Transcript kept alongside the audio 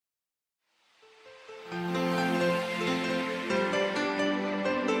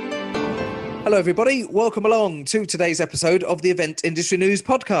Hello, everybody. Welcome along to today's episode of the Event Industry News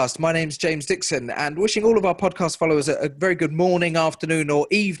Podcast. My name's James Dixon, and wishing all of our podcast followers a very good morning, afternoon, or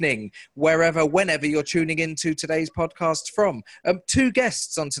evening, whenever you're tuning into today's podcast from. Two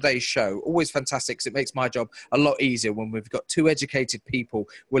guests on today's show. Always fantastic, because it makes my job a lot easier when we've got two educated people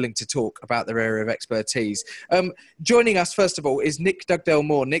willing to talk about their area of expertise. Joining us, first of all, is Nick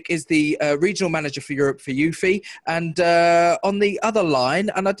Dugdale-Moore. Nick is the Regional Manager for Europe for UFI, and on the other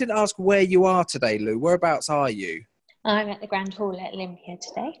line, and I didn't ask where you are today, Lou. Whereabouts are you? I'm at the Grand Hall at Olympia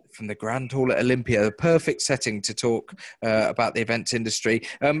today. From the Grand Hall at Olympia, the perfect setting to talk about the events industry.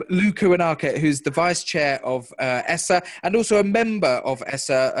 Lou Kuanaka, who's the Vice Chair of ESSA and also a member of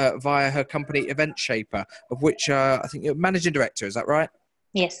ESSA via her company Event Shaper, of which I think you're Managing Director, is that right?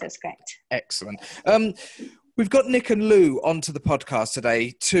 Yes, that's correct. Excellent. We've got Nick and Lou onto the podcast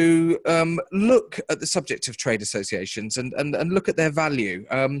today to look at the subject of trade associations and look at their value.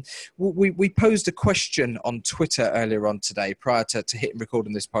 We posed a question on Twitter earlier on today, prior to hitting record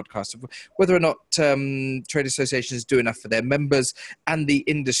on this podcast, of whether or not trade associations do enough for their members and the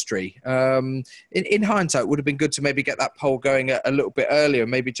industry. In hindsight, it would have been good to maybe get that poll going a little bit earlier,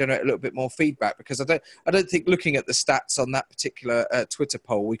 maybe generate a little bit more feedback, because I don't think looking at the stats on that particular Twitter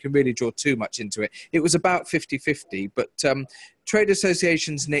poll, we can really draw too much into it. It was about 50-50, but trade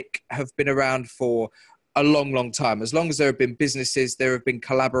associations, Nick, have been around for a long time. As long as there have been businesses, there have been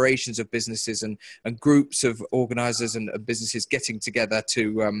collaborations of businesses and groups of organisers and businesses getting together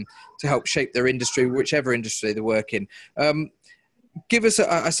to help shape their industry, whichever industry they work in. Give us,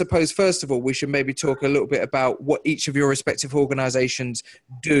 I suppose, first of all, we should maybe talk a little bit about what each of your respective organisations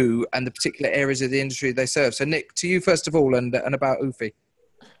do and the particular areas of the industry they serve. So, Nick, to you first of all, and about UFI.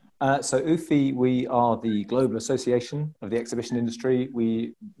 So UFI, we are the global association of the exhibition industry.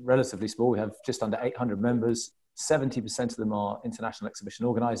 We relatively small. We have just under 800 members. 70% of them are international exhibition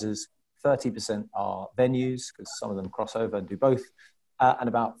organisers. 30% are venues, because some of them cross over and do both. And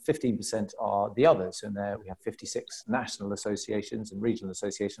about 15% are the others. And there we have 56 national associations and regional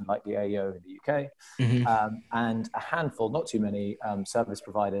associations like the AO in the UK, and a handful, not too many, service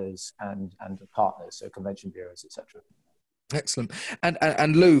providers and partners, so convention bureaus, etc. Excellent.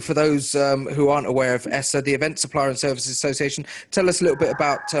 And Lou, for those who aren't aware of ESSA, the Event Supplier and Services Association, tell us a little bit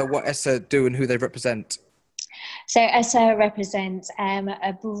about what ESSA do and who they represent. So ESSA represents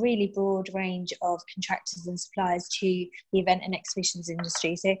a really broad range of contractors and suppliers to the event and exhibitions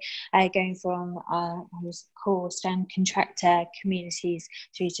industry. So going from core stand contractor communities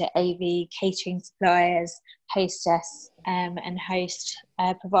through to AV, catering suppliers, hostess and host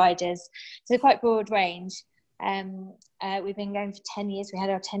providers. So quite broad range. We've been going for 10 years. We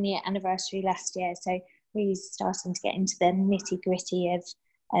had our 10-year anniversary last year, so we're starting to get into the nitty-gritty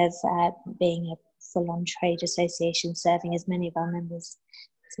of being a full-on trade association, serving as many of our members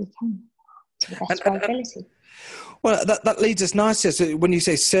as we can to the best of our ability. Well, that leads us nicely. So when you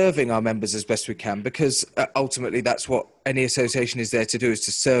say serving our members as best we can, because ultimately that's what any association is there to do, is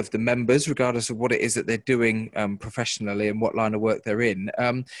to serve the members, regardless of what it is that they're doing professionally and what line of work they're in.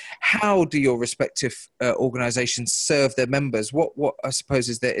 How do your respective organisations serve their members? What I suppose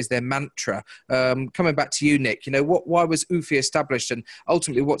is their mantra? Coming back to you, Nick, why was UFI established, and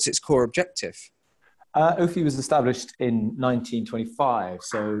ultimately what's its core objective? UFI was established in 1925.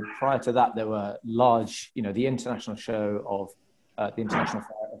 So prior to that, there were large, the International Show of the International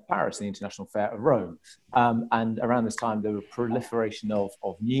Fair of Paris and the International Fair of Rome. And around this time, there was proliferation of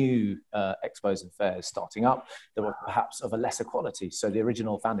new expos and fairs starting up that were perhaps of a lesser quality. So the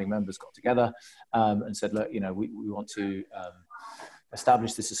original founding members got together and said, look, we want to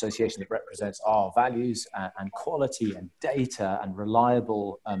establish this association that represents our values and quality and data and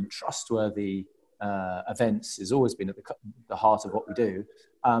reliable, trustworthy events has always been at the heart of what we do.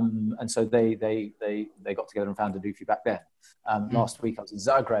 And so they got together and founded UFI back then. Last week I was in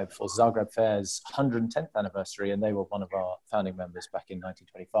Zagreb for Zagreb Fair's 110th anniversary, and they were one of our founding members back in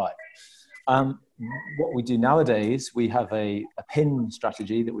 1925. What we do nowadays, we have a PIN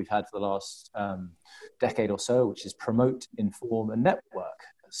strategy that we've had for the last decade or so, which is promote, inform, and network.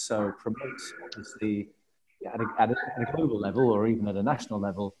 So promote, obviously, at a global level or even at a national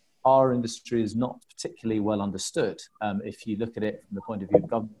level, our industry is not particularly well understood. If you look at it from the point of view of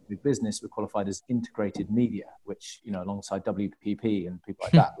government business, we're qualified as integrated media, which, alongside WPP and people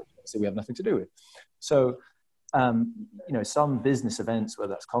like that, which obviously we have nothing to do with. So, some business events, whether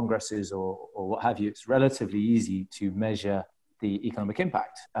that's congresses or what have you, it's relatively easy to measure the economic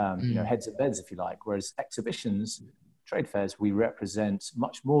impact, heads and beds, if you like, whereas exhibitions, trade fairs, we represent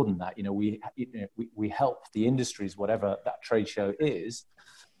much more than that. We help the industries, whatever that trade show is,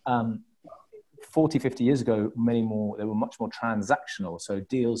 40, 50 years ago, they were much more transactional. So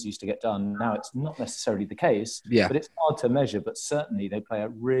deals used to get done. Now it's not necessarily the case, but it's hard to measure. But certainly they play a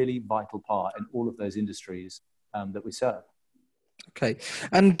really vital part in all of those industries that we serve. Okay,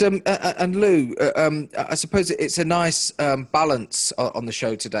 and Lou, I suppose it's a nice balance on the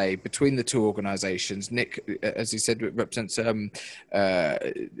show today between the two organisations. Nick, as he said, represents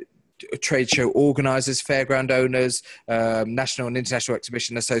trade show organisers, fairground owners, national and international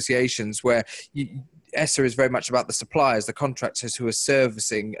exhibition associations, where ESSA is very much about the suppliers, the contractors who are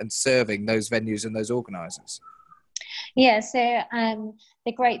servicing and serving those venues and those organisers. Yeah, so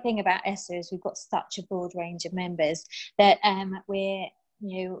the great thing about ESSA is we've got such a broad range of members that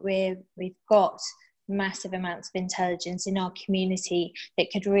we've got massive amounts of intelligence in our community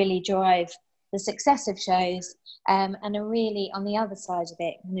that could really drive the success of shows, and are really on the other side of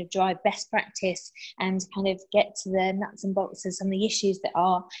it, kind of drive best practice and kind of get to the nuts and bolts of some of the issues that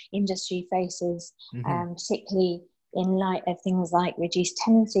our industry faces, particularly in light of things like reduced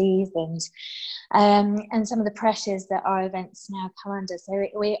tenancies and some of the pressures that our events now come under. So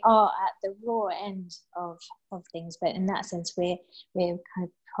we are at the raw end of things, but in that sense we're kind of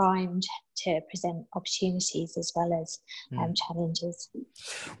primed to present opportunities as well as challenges.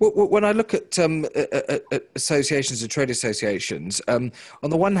 Well, when I look at associations and trade associations, on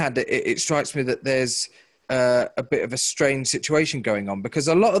the one hand, it strikes me that there's a bit of a strange situation going on, because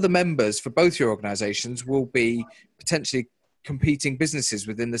a lot of the members for both your organisations will be potentially competing businesses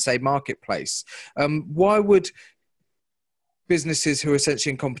within the same marketplace. Why would businesses who are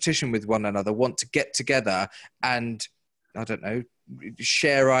essentially in competition with one another want to get together and, I don't know,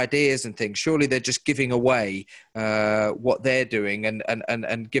 share ideas and things? Surely they're just giving away what they're doing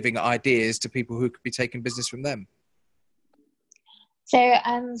and giving ideas to people who could be taking business from them. So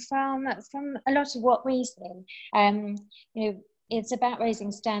from a lot of what we see, it's about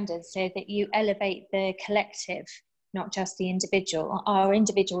raising standards so that you elevate the collective, not just the individual. Our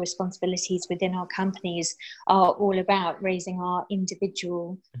individual responsibilities within our companies are all about raising our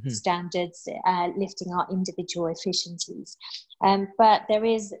individual standards, lifting our individual efficiencies. But there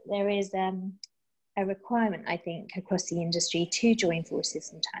is a requirement, I think, across the industry to join forces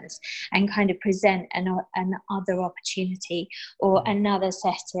sometimes and kind of present an other opportunity or another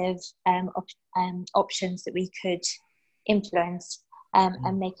set of options that we could influence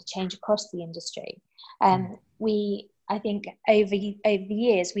and make a change across the industry. I think over the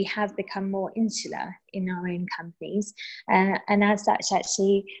years we have become more insular in our own companies, and as such,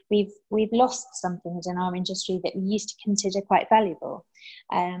 actually, we've lost some things in our industry that we used to consider quite valuable.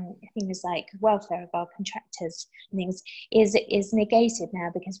 Things like welfare of our contractors and things is negated now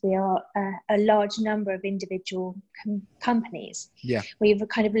because we are a large number of individual companies. Yeah, we've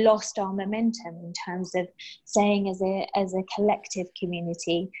kind of lost our momentum in terms of saying as a collective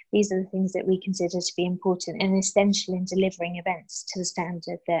community, these are the things that we consider to be important and essential in delivering events to the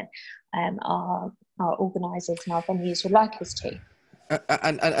standard that our organisers and our venues would like us to.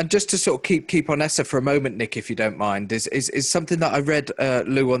 And just to sort of keep on ESSA for a moment, Nick, if you don't mind, is something that I read,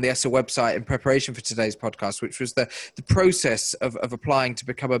 Lou, on the ESSA website in preparation for today's podcast, which was the process of applying to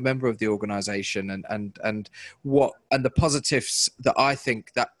become a member of the organisation and the positives that I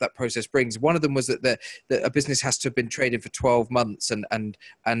think that process brings. One of them was that a business has to have been traded for 12 months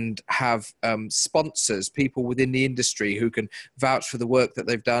and have sponsors, people within the industry who can vouch for the work that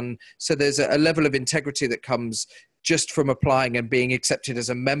they've done. So there's a level of integrity that comes just from applying and being accepted as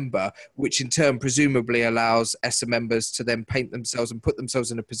a member, which in turn presumably allows ESSA members to then paint themselves and put themselves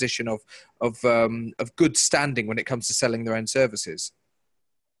in a position of good standing when it comes to selling their own services.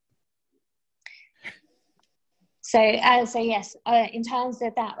 So yes, in terms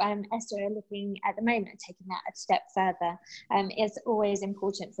of that, ESSA are looking at the moment at taking that a step further. It's always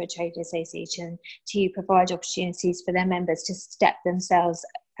important for a trade association to provide opportunities for their members to step themselves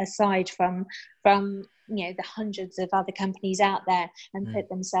aside from the hundreds of other companies out there and put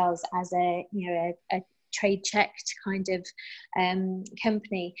themselves as a trade checked kind of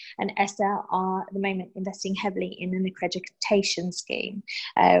company. And ESSA are at the moment investing heavily in an accreditation scheme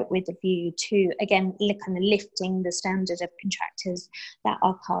with a view to, again, kind of lifting the standard of contractors that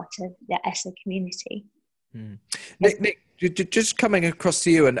are part of the ESSA community. Nick, just coming across to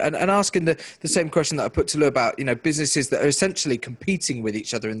you and asking the same question that I put to Lou about, businesses that are essentially competing with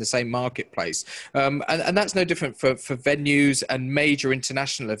each other in the same marketplace. And that's no different for venues and major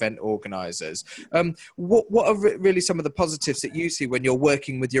international event organisers. What are really some of the positives that you see when you're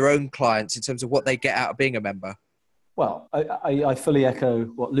working with your own clients in terms of what they get out of being a member? Well, I fully echo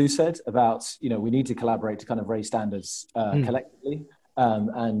what Lou said about, we need to collaborate to kind of raise standards collectively.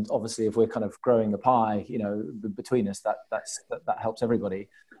 And obviously, if we're kind of growing a pie, between us, that helps everybody.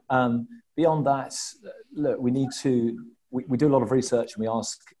 Beyond that, look, we do a lot of research, and we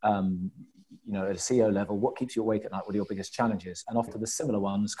ask, at a CEO level, what keeps you awake at night? What are your biggest challenges? And often the similar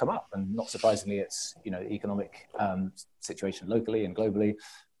ones come up, and not surprisingly, it's the economic situation locally and globally,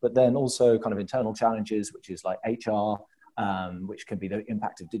 but then also kind of internal challenges, which is like HR, which can be the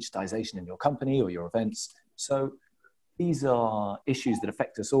impact of digitization in your company or your events. So these are issues that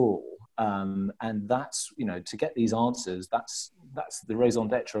affect us all, and that's to get these answers, that's the raison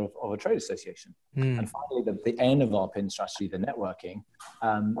d'etre of a trade association. And finally, the end of our PIN strategy, the networking.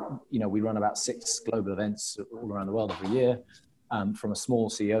 We run about 6 global events all around the world every year, from a small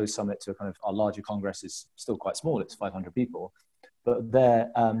CEO summit to kind of our larger congress is still quite small. It's 500 people, but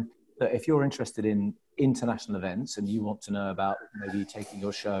there, if you're interested in international events and you want to know about maybe taking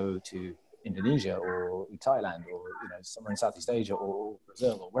your show to Indonesia or Thailand or somewhere in Southeast Asia or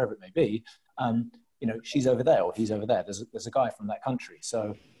Brazil or wherever it may be, she's over there or he's over there. There's a guy from that country.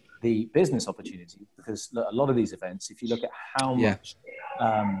 So the business opportunity, because a lot of these events, if you look at how much,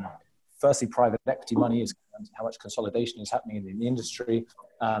 firstly, private equity money is, how much consolidation is happening in the industry,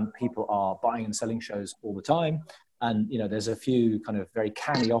 people are buying and selling shows all the time. And, there's a few kind of very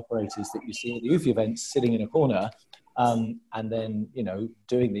canny operators that you see at the UFI events sitting in a corner, and then,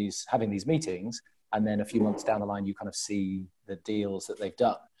 having these meetings. And then a few months down the line, you kind of see the deals that they've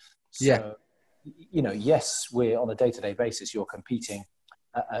done. So, yes, we're on a day-to-day basis, you're competing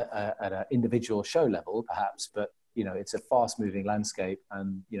at an individual show level, perhaps, but, it's a fast-moving landscape,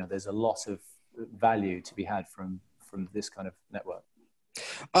 and, there's a lot of value to be had from this kind of network.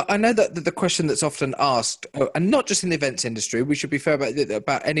 I know that the question that's often asked, and not just in the events industry, we should be fair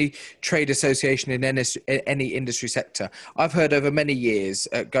about any trade association in any industry sector. I've heard over many years,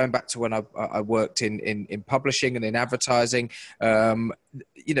 going back to when I worked in publishing and in advertising,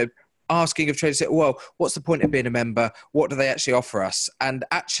 asking of traders, well, what's the point of being a member? What do they actually offer us? And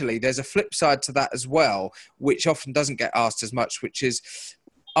actually, there's a flip side to that as well, which often doesn't get asked as much, which is,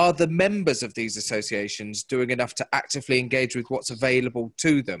 are the members of these associations doing enough to actively engage with what's available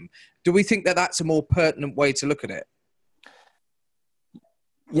to them? Do we think that that's a more pertinent way to look at it?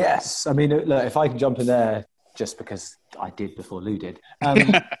 Yes. I mean, look, if I can jump in there, just because I did before Lou did.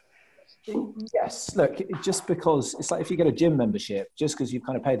 Yes, look, just because it's like if you get a gym membership, just because you've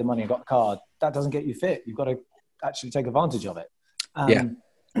kind of paid the money and got a card, that doesn't get you fit. You've got to actually take advantage of it.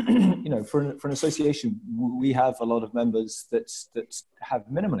 For an association, we have a lot of members that have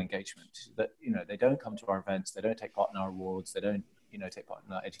minimal engagement, that, they don't come to our events, they don't take part in our awards, they don't, take part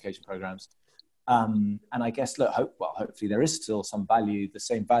in our education programs. And I guess, hopefully there is still some value, the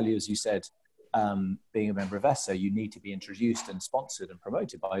same value as you said, being a member of ESSA, you need to be introduced and sponsored and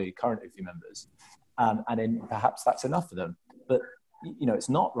promoted by current UFI members. And then perhaps that's enough for them. But, it's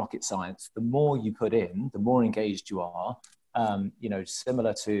not rocket science. The more you put in, the more engaged you are.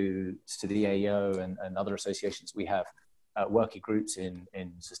 Similar to the AEO and other associations, we have working groups in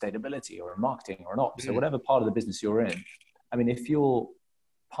sustainability or in marketing or not. So whatever part of the business you're in, I mean, if you're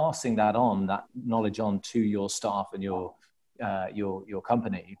passing that knowledge on to your staff and your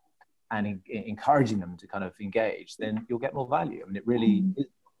company and encouraging them to kind of engage, then you'll get more value. I mean, it really is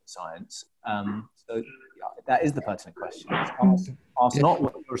science. So that is the pertinent question. Ask not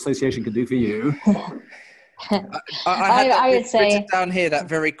what your association can do for you. I would say written down here, that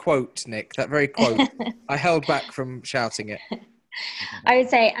very quote, Nick, that very quote. I held back from shouting it. I would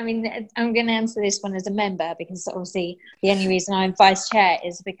say, I mean, I'm going to answer this one as a member, because obviously the only reason I'm vice chair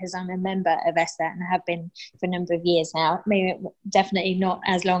is because I'm a member of ESSA and have been for a number of years now. Maybe definitely not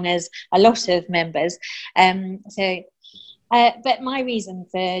as long as a lot of members. But my reason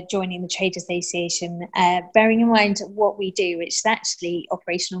for joining the Trade Association, bearing in mind what we do, which is actually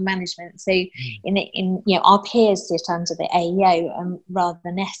operational management. So our peers sit under the AEO rather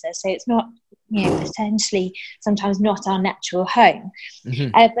than ESSA. So it's not, potentially sometimes not our natural home.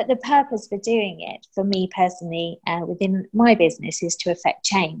 But the purpose for doing it, for me personally, within my business, is to affect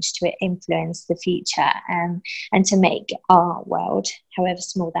change, to influence the future, and to make our world, however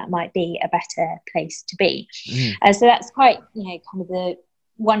small that might be, a better place to be. So that's quite, kind of the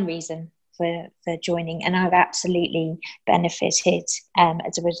one reason for joining, and I've absolutely benefited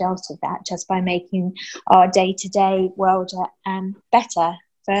as a result of that, just by making our day-to-day world better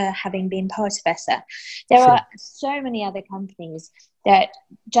for having been part of ESSA. There are so many other companies that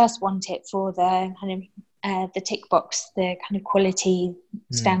just want it for the kind of the tick box, the kind of quality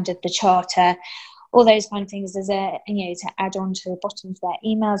standard, the charter, all those kind of things as to add on to the bottom of their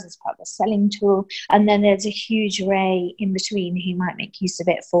emails as part of the selling tool. And then there's a huge array in between who might make use of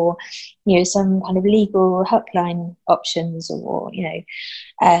it for, some kind of legal helpline options, or,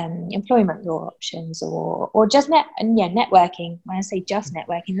 employment law options, or just networking. When I say just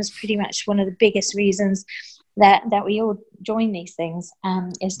networking, that's pretty much one of the biggest reasons that we all join these things,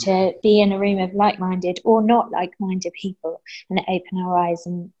 is to be in a room of like-minded or not like-minded people, and open our eyes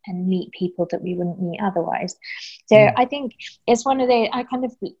and meet people that we wouldn't meet otherwise. So I think it's one of the, I kind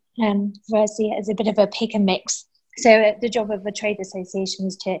of see it as a bit of a pick and mix. So the job of a trade association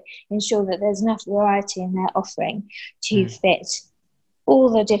is to ensure that there's enough variety in their offering to fit all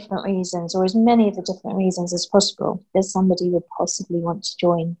the different reasons, or as many of the different reasons as possible, that somebody would possibly want to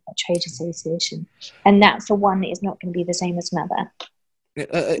join a trade association. And that, for one, is not going to be the same as another.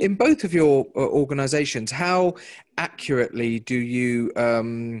 In both of your organisations, how accurately do you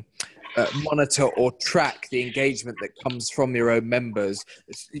monitor or track the engagement that comes from your own members?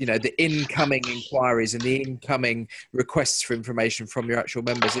 The incoming inquiries and the incoming requests for information from your actual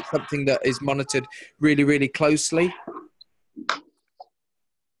members. It's something that is monitored really, really closely.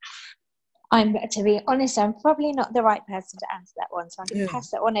 To be honest, I'm probably not the right person to answer that one, so I'm going to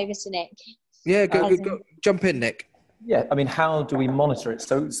pass that one over to Nick. Yeah, go, jump in, Nick. Yeah, I mean, how do we monitor it?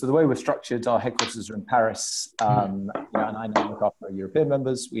 So the way we're structured, our headquarters are in Paris, and I now look after our European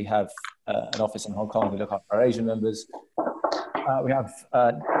members. We have an office in Hong Kong. We look after our Asian members. We have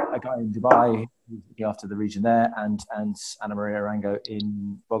a guy in Dubai who's looking after the region there, and Ana Maria Arango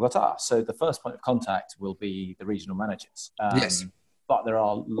in Bogota. So the first point of contact will be the regional managers. Yes. But there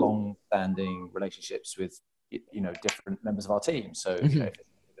are long-standing relationships with, different members of our team. So if it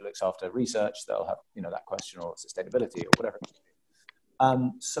looks after research, they'll have, that question, or sustainability, or whatever.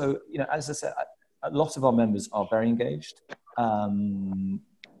 So, as I said, a lot of our members are very engaged. The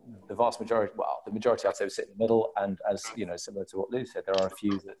vast majority, the majority, I'd say, sit in the middle. And as, similar to what Lou said, there are a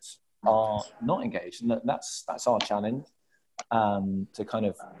few that are not engaged. And that's our challenge, to kind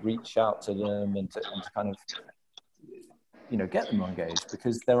of reach out to them and to kind of, get them engaged,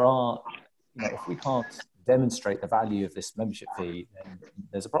 because there are, if we can't demonstrate the value of this membership fee, then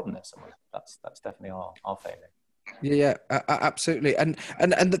there's a problem there somewhere. That's definitely our failing. Yeah, absolutely, and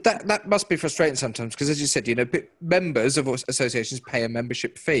that must be frustrating sometimes, because, as you said, members of associations pay a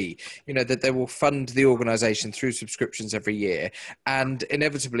membership fee. That they will fund the organisation through subscriptions every year, and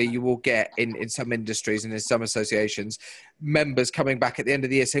inevitably you will get in some industries and in some associations, members coming back at the end of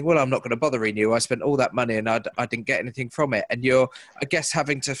the year saying, "Well, I'm not going to bother renew. I spent all that money and I didn't get anything from it." And you're, I guess,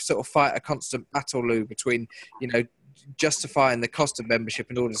 having to sort of fight a constant battle, Lou, between justifying the cost of membership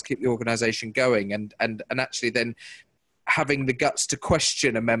in order to keep the organisation going, and actually then having the guts to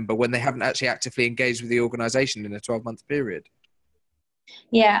question a member when they haven't actually actively engaged with the organisation in a 12-month period.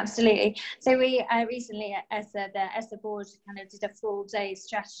 Yeah, absolutely. So we recently, as the ESSA board, kind of did a full day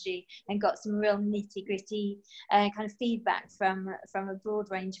strategy and got some real nitty-gritty kind of feedback from a broad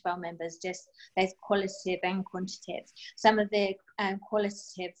range of our members, just both qualitative and quantitative. Some of the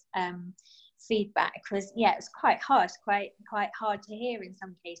qualitative feedback was, it's quite hard to hear in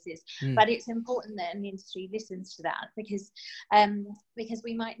some cases, but it's important that an industry listens to that, because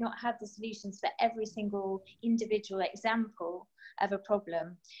we might not have the solutions for every single individual example of a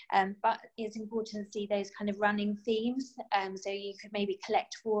problem, but it's important to see those kind of running themes. So you could maybe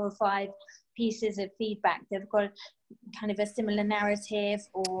collect 4 or 5 pieces of feedback that have got kind of a similar narrative,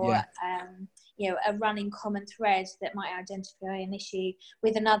 or a running common thread that might identify an issue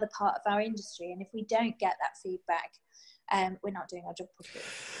with another part of our industry. And if we don't get that feedback, we're not doing our job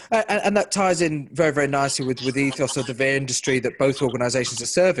properly. And that ties in very, very nicely with the ethos of the industry that both organisations are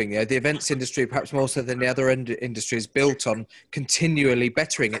serving. The events industry, perhaps more so than the other industry, is built on continually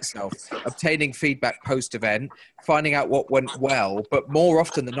bettering itself, obtaining feedback post-event, finding out what went well, but more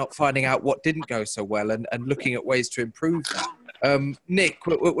often than not finding out what didn't go so well, and looking at ways to improve that. Nick,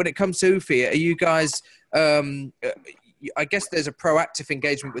 when it comes to UFI, are you guys... I guess there's a proactive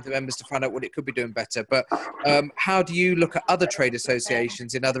engagement with the members to find out what it could be doing better. But how do you look at other trade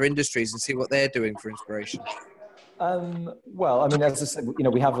associations in other industries and see what they're doing for inspiration? Well, I mean, as I said,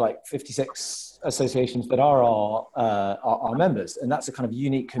 we have like 56 associations that are our members, and that's a kind of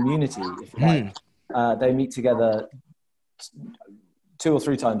unique community, if you like. They meet together 2 or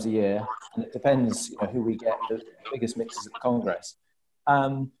 3 times a year, and it depends, who we get the biggest mixes at the Congress.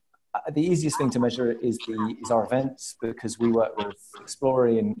 The easiest thing to measure is our events, because we work with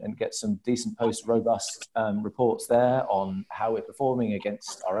Explory and get some decent robust reports there on how we're performing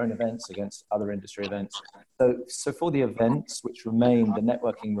against our own events, against other industry events. So for the events, which remain, the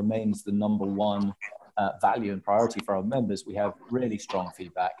networking remains the number one value and priority for our members. We have really strong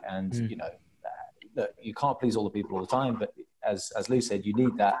feedback, and look, you can't please all the people all the time, but as Lou said, you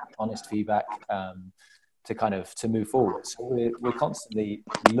need that honest feedback to move forward. So we're constantly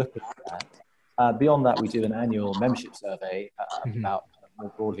looking at that. Beyond that, we do an annual membership survey about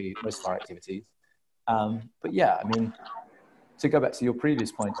more broadly most of our activities. But yeah, I mean, to go back to your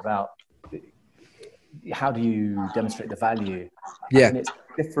previous point about how do you demonstrate the value? Yeah. I mean, it's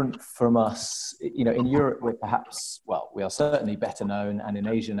different from us. You know, in Europe, we're perhaps, well, we are certainly better known, and in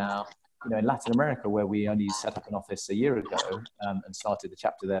Asia now, you know, in Latin America, where we only set up an office a year ago and started the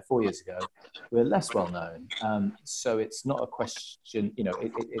chapter there 4 years ago, we're less well known. So it's not a question, you know,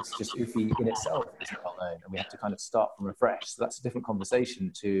 it's just UFI in itself isn't well known, and we have to kind of start from afresh. So that's a different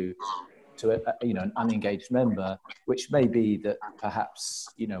conversation to an unengaged member, which may be that perhaps,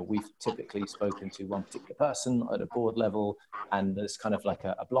 you know, we've typically spoken to one particular person at a board level, and there's kind of like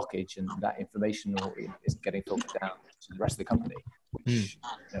a blockage, and that information isn't getting filtered down to the rest of the company, which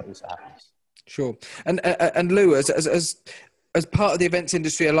also happens. Sure. And Lou, as part of the Events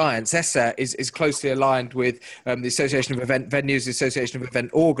Industry Alliance, ESSA is closely aligned with the Association of Event Venues, the Association of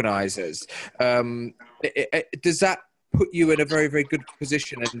Event Organisers. Does that put you in a very, very good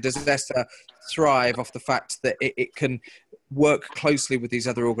position, and does ESSA thrive off the fact that it can work closely with these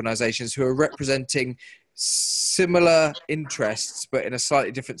other organisations who are representing similar interests but in a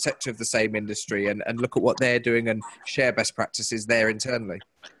slightly different sector of the same industry, and look at what they're doing and share best practices there internally?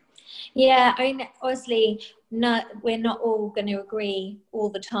 Yeah, I mean, obviously, we're not all going to agree all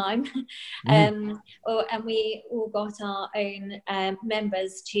the time. And we all got our own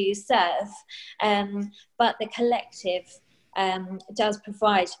members to serve. But the collective does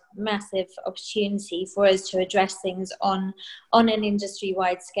provide massive opportunity for us to address things on an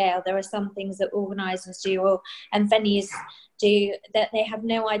industry-wide scale. There are some things that organisers do and venues do that they have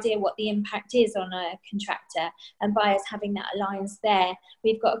no idea what the impact is on a contractor, and by us having that alliance there,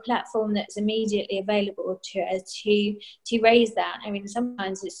 we've got a platform that's immediately available to us to raise that. I mean,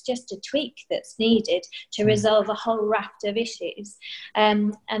 sometimes it's just a tweak that's needed to resolve a whole raft of issues,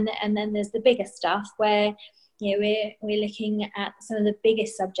 and then there's the bigger stuff where, you know, we're looking at some of the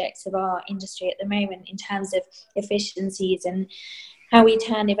biggest subjects of our industry at the moment in terms of efficiencies and how we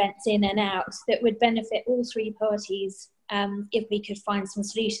turn events in and out that would benefit all three parties if we could find some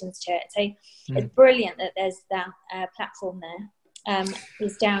solutions to it. So it's brilliant that there's that platform there.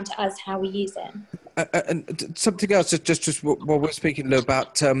 It's down to us how we use it. And something else, just while we're speaking, Lou,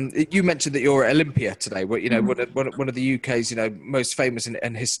 about you mentioned that you're at Olympia today, you know, one of the UK's, you know, most famous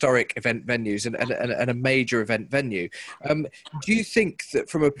and historic event venues, and a major event venue. Do you think that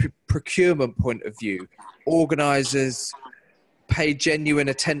from a procurement point of view, organisers pay genuine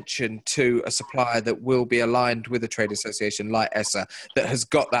attention to a supplier that will be aligned with a trade association like ESSA, that has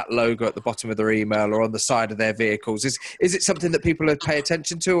got that logo at the bottom of their email or on the side of their vehicles? Is it something that people pay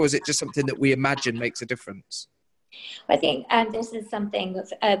attention to, or is it just something that we imagine makes a difference? I think this is something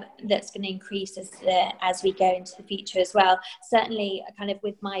that's going to increase as we go into the future as well. Certainly, kind of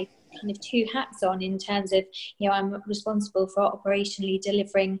with my kind of two hats on in terms of, you know, I'm responsible for operationally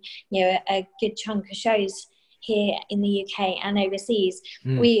delivering, you know, a good chunk of shows here in the UK and overseas.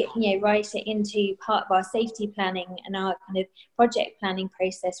 We, you know, write it into part of our safety planning and our kind of project planning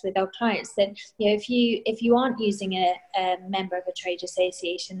process with our clients that, you know, if you aren't using a member of a trade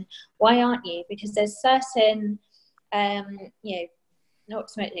association, why aren't you? Because there's certain, you know, not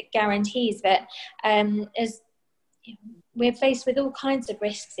so much guarantees, but we're faced with all kinds of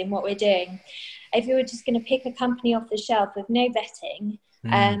risks in what we're doing. If you were just going to pick a company off the shelf with no vetting,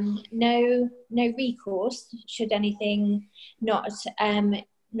 no recourse should anything not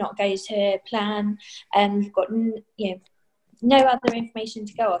go to plan, and you've got no other information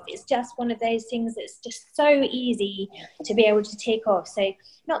to go off. It's just one of those things that's just so easy to be able to tick off. So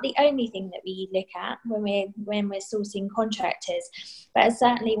not the only thing that we look at when we're sourcing contractors, but it's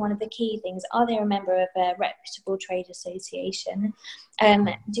certainly one of the key things. Are they a member of a reputable trade association?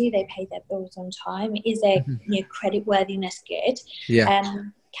 Do they pay their bills on time? Is their credit worthiness good?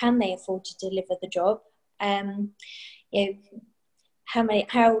 Can they afford to deliver the job?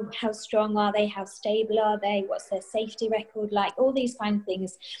 How strong are they? How stable are they? What's their safety record like? All these kind of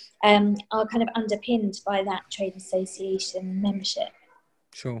things are kind of underpinned by that trade association membership.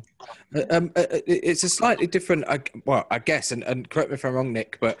 Sure. It's a slightly different, I guess, and correct me if I'm wrong,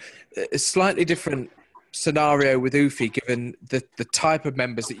 Nick, but a slightly different scenario with UFI, given the type of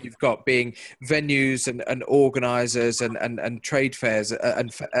members that you've got, being venues and organisers and trade fairs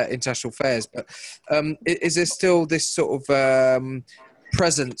and international fairs. But is there still this sort of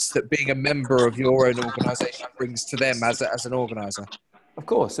presence that being a member of your own organisation brings to them as an organiser? Of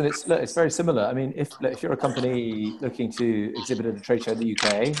course, and it's very similar. I mean, if you're a company looking to exhibit at a trade show in the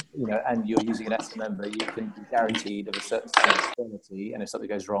UK, and you're using an ESSA member, you can be guaranteed of a certain quality, and if something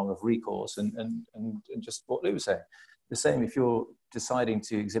goes wrong, of recourse, and just what Lou was saying. The same if you're deciding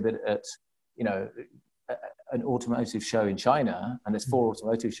to exhibit at, an automotive show in China, and there's 4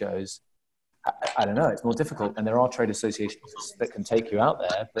 automotive shows. I don't know, it's more difficult, and there are trade associations that can take you out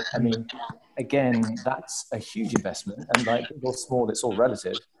there, but I mean, again, that's a huge investment, and like big or small, it's all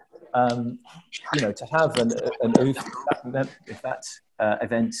relative. To have an UFI, if that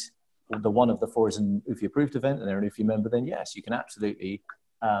event, the one of the 4 is an UFI approved event, and they're an UFI member, then yes, you can absolutely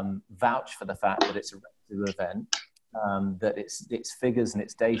vouch for the fact that it's a reputable event, that its figures and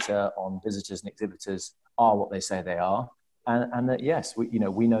its data on visitors and exhibitors are what they say they are, and that yes, we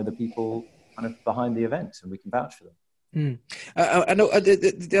know the people kind of behind the event, and we can vouch for them. I know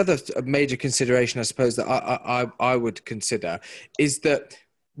the other major consideration, I suppose, that I would consider is that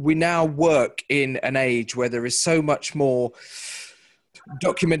we now work in an age where there is so much more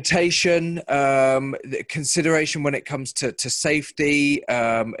documentation, consideration when it comes to safety,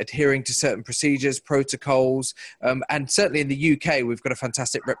 adhering to certain procedures, protocols, and certainly in the UK, we've got a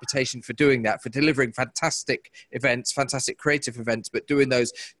fantastic reputation for doing that, for delivering fantastic events, fantastic creative events, but doing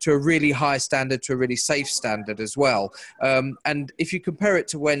those to a really high standard, to a really safe standard as well. And if you compare it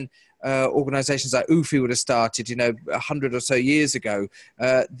to when organisations like UFI would have started, 100 or so years ago,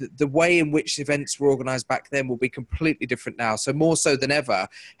 the way in which events were organised back then will be completely different now. So more so than ever,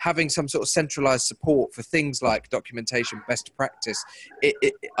 having some sort of centralised support for things like documentation, best practice,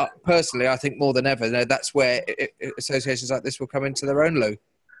 personally, I think more than ever, that's where associations like this will come into their own, Lou.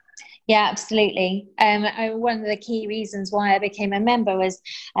 Yeah, absolutely. One of the key reasons why I became a member was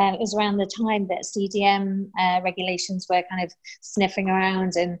it was around the time that CDM regulations were kind of sniffing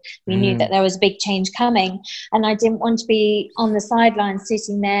around, and we knew that there was a big change coming. And I didn't want to be on the sidelines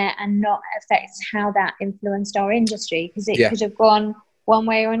sitting there and not affect how that influenced our industry, because it could have gone one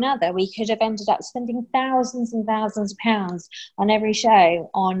way or another. We could have ended up spending thousands and thousands of pounds on every show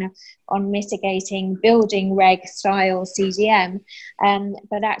on mitigating building reg style CDM,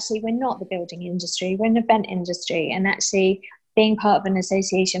 but actually we're not the building industry, we're an event industry, and actually being part of an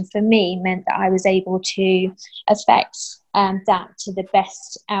association for me meant that I was able to affect that to the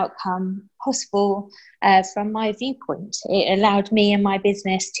best outcome possible from my viewpoint. It allowed me and my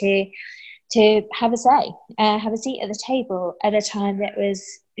business to have a say, have a seat at the table at a time that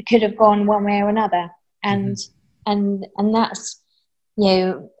could have gone one way or another, and that's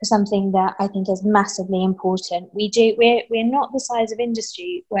something that I think is massively important. We're not the size of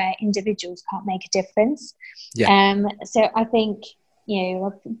industry where individuals can't make a difference. So I think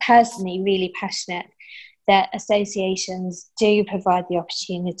I'm personally really passionate that associations do provide the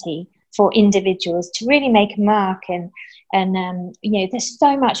opportunity for individuals to really make a mark, and there's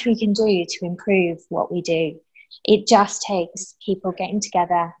so much we can do to improve what we do. It just takes people getting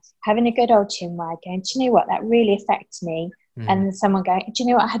together, having a good old chinwag, going, do you know what, that really affects me, and someone going, do you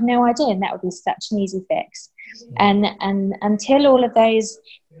know what, I had no idea, and that would be such an easy fix. And until all of those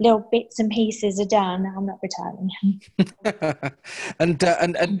little bits and pieces are done, I'm not retiring.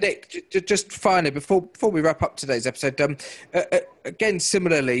 and Nick, just finally, before we wrap up today's episode, again,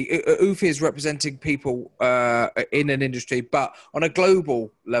 similarly, UFI is representing people in an industry, but on a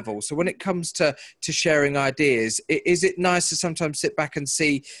global level. So when it comes to sharing ideas, is it nice to sometimes sit back and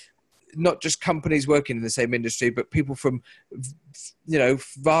see not just companies working in the same industry, but people from,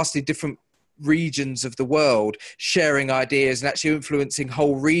 vastly different regions of the world sharing ideas and actually influencing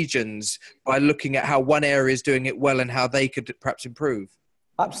whole regions by looking at how one area is doing it well and how they could perhaps improve?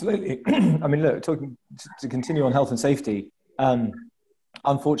 Absolutely. I mean, look, talking to continue on health and safety,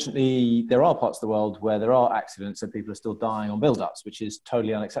 unfortunately, there are parts of the world where there are accidents and people are still dying on build-ups, which is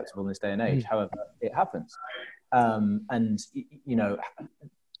totally unacceptable in this day and age. However, it happens.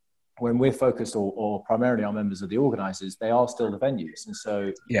 When we're focused, or primarily our members of the organisers, they are still the venues. And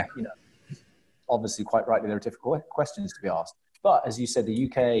so, obviously, quite rightly, there are difficult questions to be asked. But as you said, the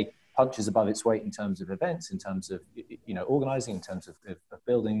UK punches above its weight in terms of events, in terms of, organising, in terms of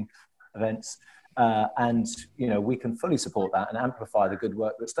building events. And we can fully support that and amplify the good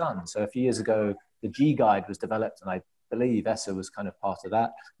work that's done. So a few years ago, the G Guide was developed, and I believe ESSA was kind of part of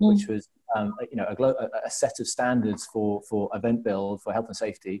that, which was a set of standards for event build, for health and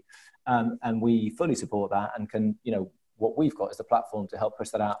safety. And we fully support that, and can, what we've got is the platform to help push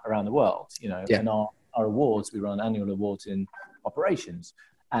that out around the world, and our awards, we run annual awards in operations,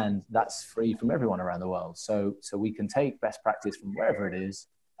 and that's free from everyone around the world. So we can take best practice from wherever it is,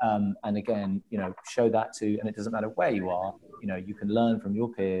 and again, show that to, and it doesn't matter where you are, you can learn from your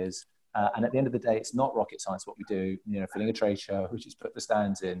peers, And at the end of the day, it's not rocket science what we do, filling a trade show, which is put the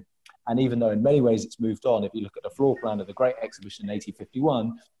stands in. And even though in many ways it's moved on, if you look at the floor plan of the Great Exhibition in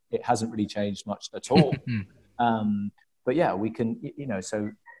 1851, it hasn't really changed much at all. But yeah, we can,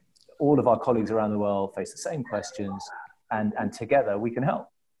 so all of our colleagues around the world face the same questions, and together we can help.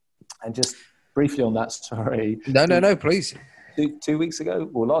 And just briefly on that, sorry. No, please. 2 weeks ago,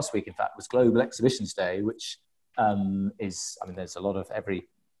 or last week, in fact, was Global Exhibitions Day, which there's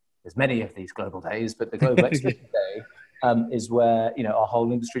many of these global days, but the Global Exhibitions Day is where, our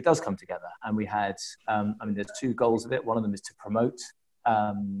whole industry does come together. And we had, there's two goals of it. One of them is to promote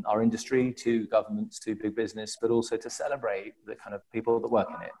our industry to governments, to big business, but also to celebrate the kind of people that work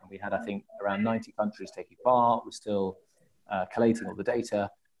in it. And we had, I think, around 90 countries taking part. We're still collating all the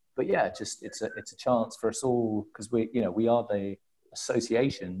data. But yeah, just it's a chance for us all, because we are the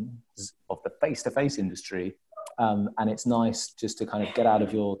association of the face-to-face industry. And it's nice just to kind of get out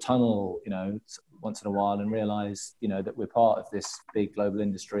of your tunnel, once in a while and realize, that we're part of this big global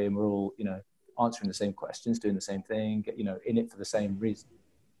industry, and we're all, answering the same questions, doing the same thing, in it for the same reason.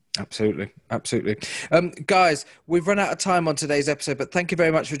 Absolutely. Guys, we've run out of time on today's episode, but thank you very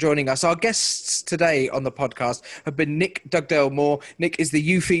much for joining us. Our guests today on the podcast have been Nick Dugdale-Moore. Nick is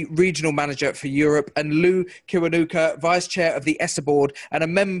the UFI Regional Manager for Europe, and Lou Kiwanuka, Vice Chair of the ESSA Board and a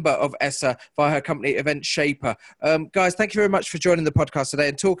member of ESSA via her company Event Shaper. Guys, thank you very much for joining the podcast today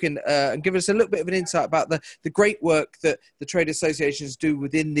and talking and giving us a little bit of an insight about the great work that the trade associations do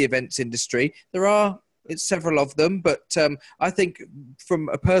within the events industry. It's several of them, but I think from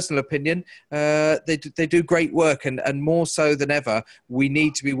a personal opinion, they do great work, and more so than ever, we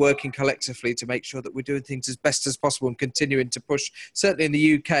need to be working collectively to make sure that we're doing things as best as possible and continuing to push, certainly in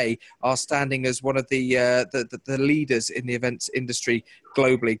the UK, our standing as one of the leaders in the events industry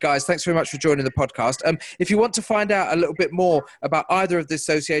globally. Guys, thanks very much for joining the podcast. If you want to find out a little bit more about either of the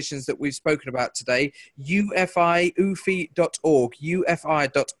associations that we've spoken about today, ufi.org.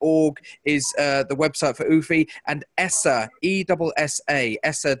 ufi.org is the website for UFI, and ESSA, ESSA,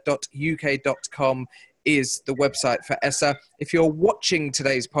 essa.uk.com is the website for ESSA. If you're watching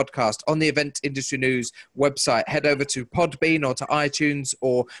today's podcast on the Event Industry News website, head over to Podbean or to iTunes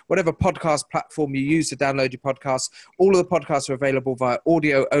or whatever podcast platform you use to download your podcasts. All of the podcasts are available via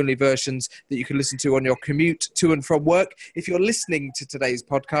audio-only versions that you can listen to on your commute to and from work. If you're listening to today's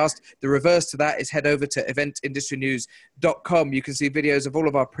podcast, the reverse to that is head over to eventindustrynews.com. You can see videos of all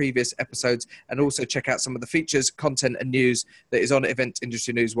of our previous episodes and also check out some of the features, content and news that is on Event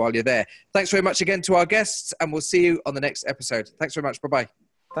Industry News while you're there. Thanks very much again to our guests, and we'll see you on the next episode. Thanks very much. Bye-bye.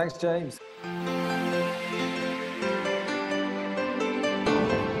 Thanks, James.